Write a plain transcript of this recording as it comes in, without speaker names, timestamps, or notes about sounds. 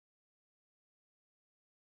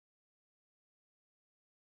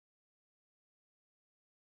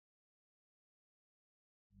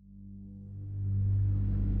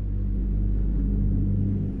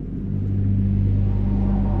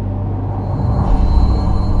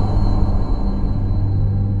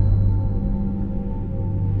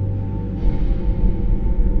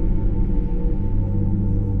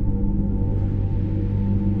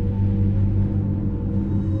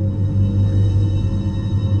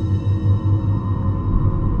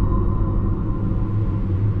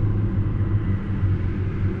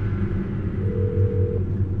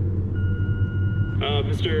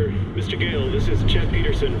Mr. Gale, this is Chet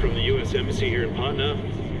Peterson from the U.S. Embassy here in Patna.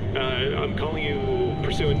 I'm calling you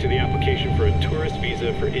pursuant to the application for a tourist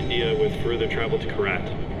visa for India with further travel to Kyrat.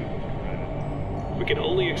 We can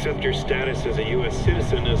only accept your status as a U.S.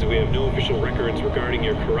 citizen as we have no official records regarding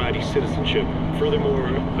your Kyrati citizenship. Furthermore,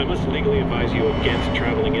 I must legally advise you against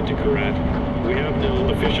traveling into Kyrat. We have no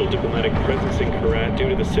official diplomatic presence in Kyrat due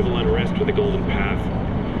to the civil unrest with the Golden Path.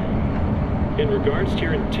 In regards to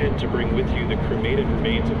your intent to bring with you the cremated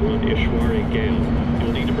remains of one Ishwari Gale,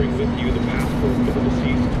 you'll need to bring with you the passport for the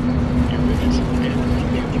deceased, the original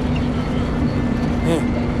Hey,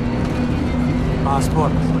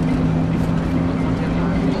 passport.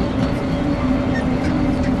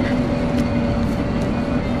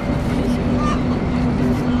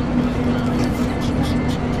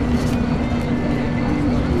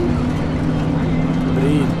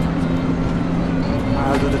 Breathe.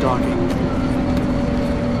 I'll do the talking.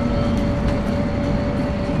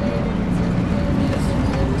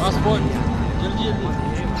 Passport, जल्दी जल्दी।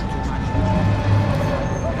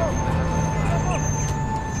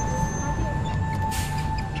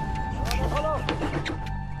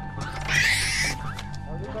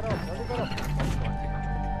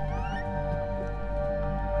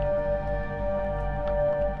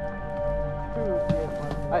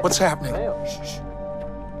 What's happening?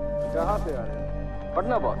 कहाँ से आ रहे हैं?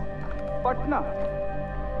 Patna boss. Patna?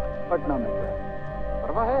 Patna में क्या?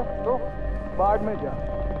 परवाह है तो बाढ़ में जा।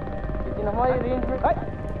 लेकिन हमारी रेंज में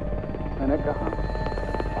मैंने कहा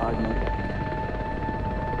आज में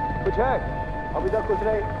कुछ है? अभी तक कुछ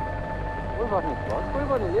नहीं। कोई बात नहीं बॉस, कोई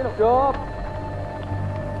बात नहीं, ले लो। चुप।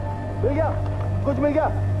 मिल गया? कुछ मिल गया?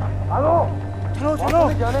 आलो। चलो चलो,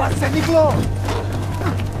 बस से निकलो।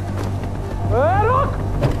 रुक!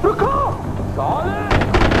 रुको! साले!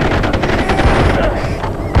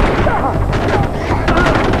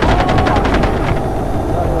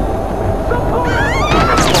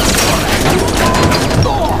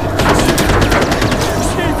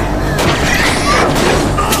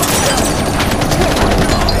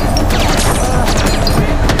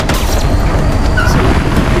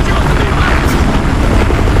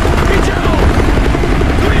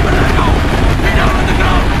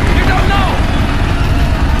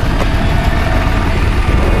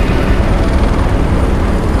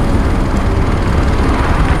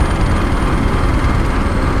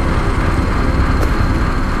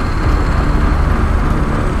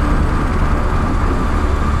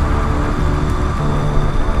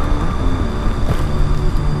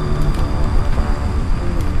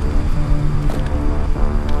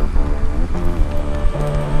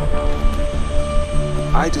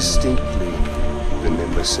 I distinctly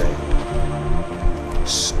remember saying,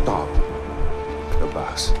 stop the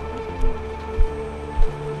bus.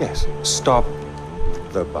 Yes, stop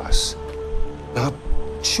the bus. Not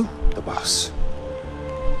shoot the bus.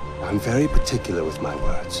 I'm very particular with my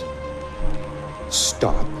words.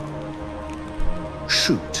 Stop.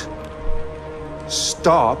 Shoot.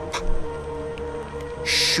 Stop.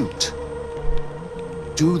 Shoot.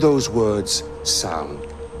 Do those words sound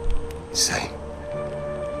the same?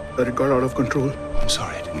 But it got out of control. I'm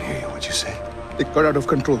sorry, I didn't hear you. What'd you say? It got out of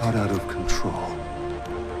control. Got out of control.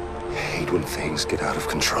 I hate when things get out of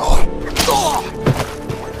control.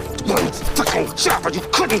 One fucking job, you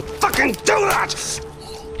couldn't fucking do that!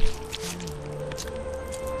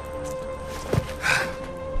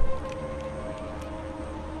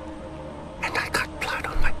 And I got blood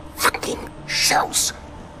on my fucking shoes.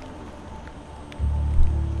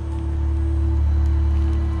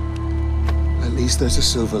 At least there's a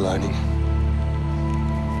silver lining.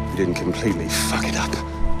 You didn't completely fuck it up.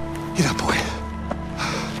 Get up, boy.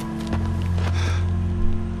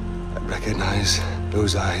 I'd recognize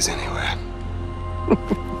those eyes anywhere.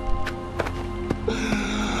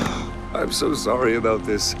 I'm so sorry about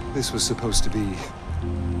this. This was supposed to be...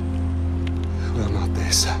 well, not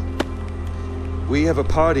this. We have a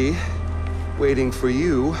party waiting for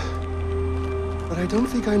you, but I don't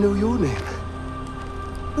think I know your name.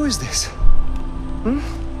 Who is this?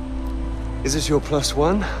 Is this your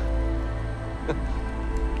 +1?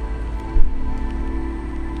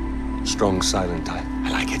 Strong silent type. I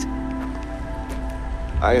like it.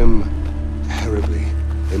 I am terribly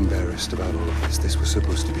embarrassed about all of this. This was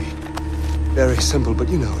supposed to be very simple, but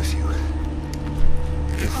you know, if you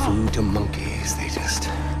give food to monkeys, they just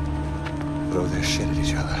throw their shit at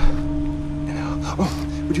each other. You know? Oh,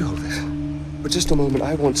 would you hold this? For just a moment,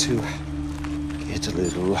 I want to get a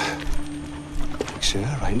little picture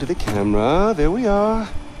right into the camera. There we are.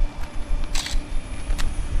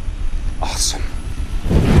 Awesome.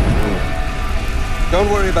 Don't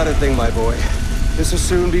worry about a thing, my boy. This will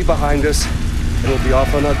soon be behind us. and we'll be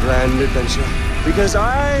off on a grand adventure. Because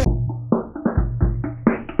I...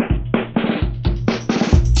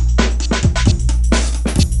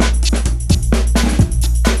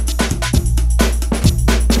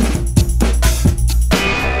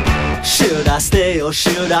 Should I stay or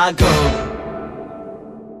should I go?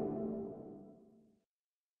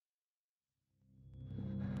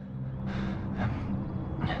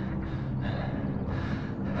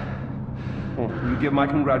 You give my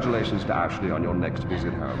congratulations to Ashley on your next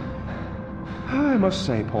visit home. I must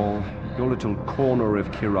say, Paul, your little corner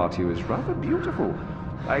of Kyrat is rather beautiful.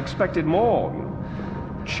 I expected more, you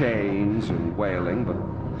know, chains and wailing, but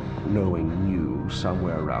knowing you,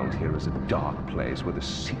 somewhere around here is a dark place where the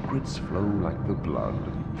secrets flow like the blood.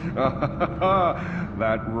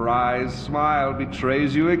 That wry smile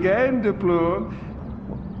betrays you again, Deplour.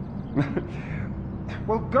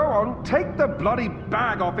 Well, go on, take the bloody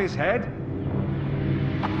bag off his head.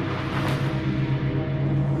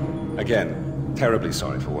 Again, terribly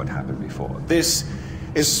sorry for what happened before. This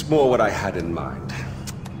is more what I had in mind.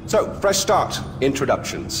 So, fresh start.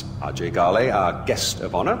 Introductions. RJ Gale, our guest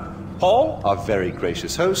of honor. Paul, our very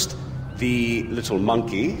gracious host. The little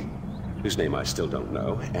monkey, whose name I still don't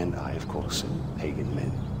know. And I, of course, am Pagan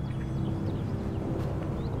Min.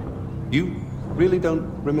 You really don't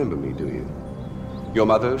remember me, do you? Your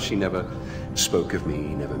mother, she never spoke of me,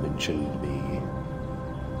 never mentioned me.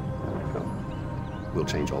 We'll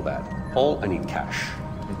change all that. Paul, I need cash.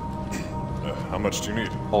 How much do you need?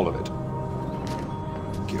 All of it.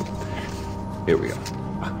 Thank you. Here we go.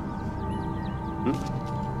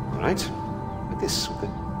 All right. Like this, with a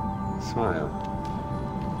smile.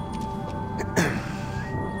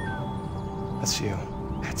 That's you.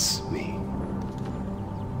 That's me.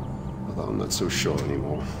 Although I'm not so sure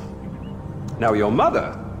anymore. Now, your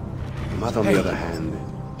mother on the other hand,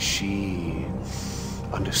 she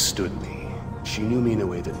understood me. She knew me in a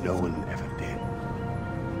way that no one ever did.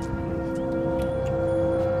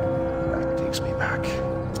 That takes me back.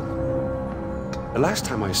 The last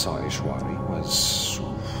time I saw Ishwari was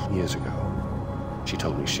years ago. She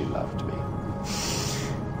told me she loved me.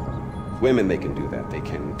 Women, they can do that. They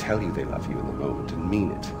can tell you they love you in the moment and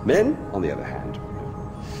mean it. Men, on the other hand,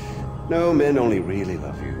 no, men only really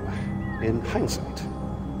love you in hindsight,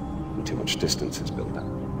 when too much distance is built up.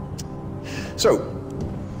 So,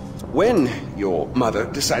 when your mother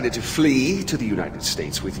decided to flee to the United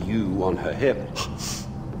States with you on her hip,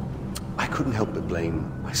 I couldn't help but blame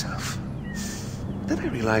myself. Then I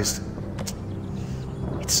realized,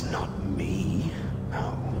 it's not me,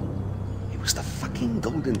 no. It was the fucking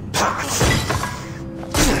Golden Path.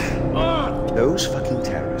 Those fucking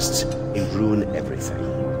terrorists, they ruin everything.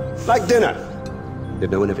 Like dinner.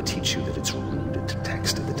 Did no one ever teach you that it's rude to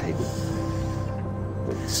text at the table?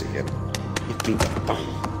 Let me see it. Hit me the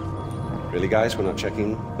bum. Really, guys? We're not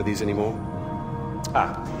checking for these anymore?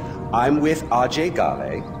 I'm with RJ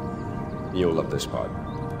Gale. You'll love this part.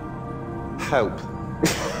 Help.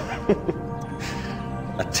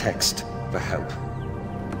 A text for help.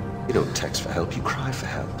 You don't text for help, you cry for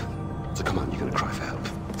help. So come on, you're gonna cry for help.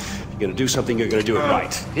 If you're gonna do something, you're gonna do it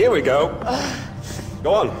right. Here we go.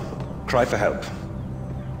 Go on. Cry for help.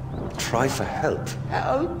 Try for help.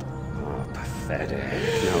 Help? Oh, pathetic.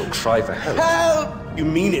 No, try for help. Help! You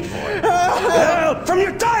mean it, boy. Help! Help! From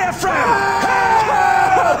your diaphragm!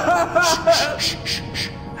 Help! Shh, shh, shh, shh.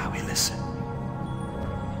 Now we listen.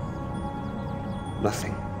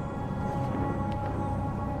 Nothing.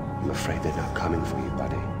 I'm afraid they're not coming for you,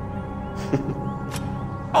 buddy.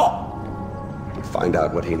 Oh! We'll find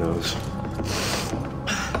out what he knows.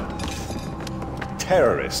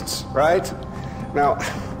 Terrorists, right? Now,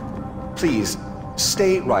 please,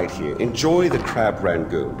 stay right here. Enjoy the crab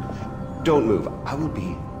rangoon. Don't move. I will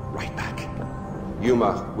be right back.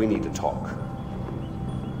 Yuma, we need to talk.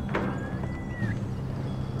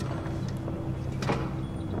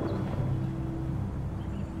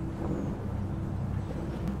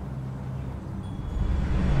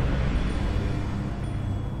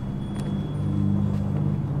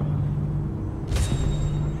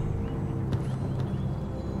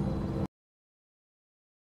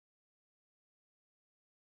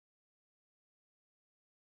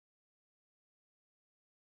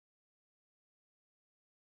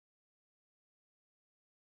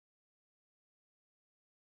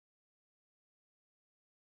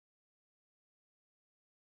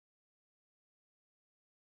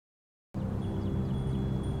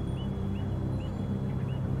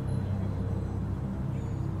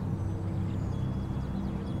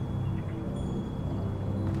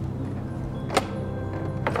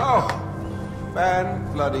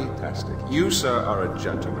 Fan-bloody-tastic. You, sir, are a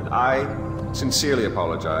gentleman. I sincerely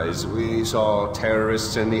apologize. We saw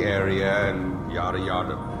terrorists in the area and yada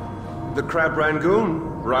yada. The Crab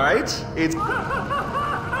Rangoon, right? It's...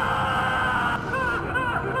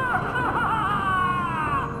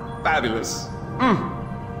 fabulous.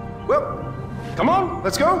 Well, come on,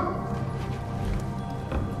 let's go.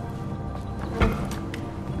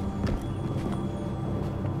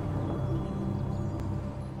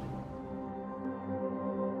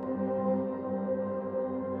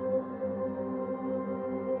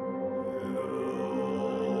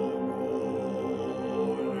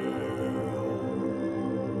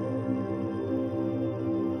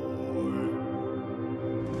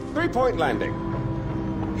 3-point landing.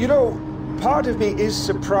 You know, part of me is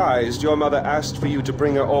surprised your mother asked for you to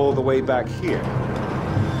bring her all the way back here.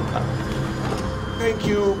 Thank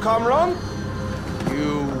you, Kamran.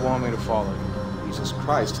 You want me to follow you? Jesus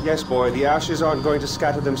Christ. Yes, boy, the ashes aren't going to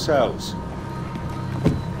scatter themselves.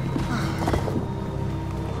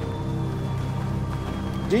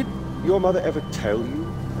 Did your mother ever tell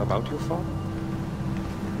you about your father?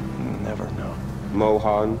 Never know.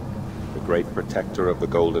 Mohan, the great protector of the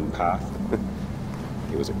Golden Path.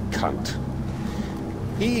 He was a cunt.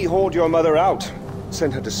 He hauled your mother out,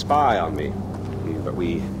 sent her to spy on me. But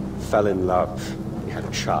we fell in love. We had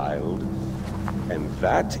a child. And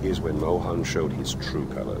that is when Mohan showed his true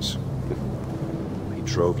colors. He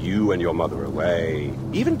drove you and your mother away.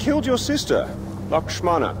 Even killed your sister,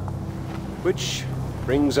 Lakshmana. Which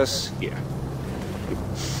brings us here.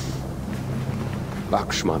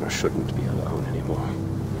 Lakshmana shouldn't be alone anymore.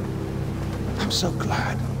 I'm so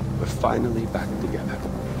glad we're finally back together.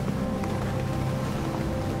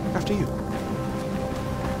 After you.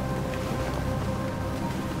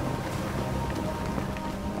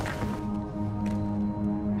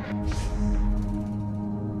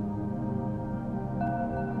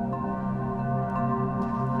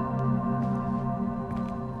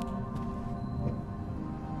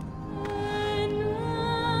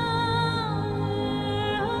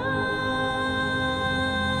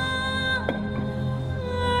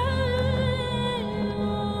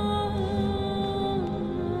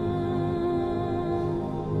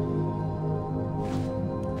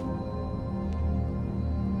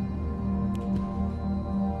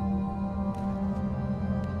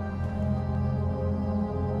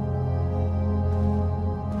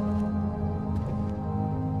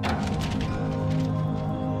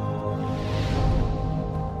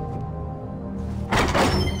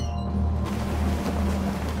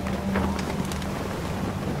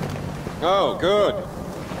 Oh, good.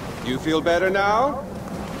 You feel better now?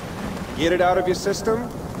 Get it out of your system?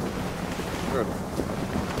 Good.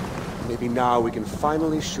 Maybe now we can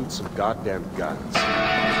finally shoot some goddamn guns.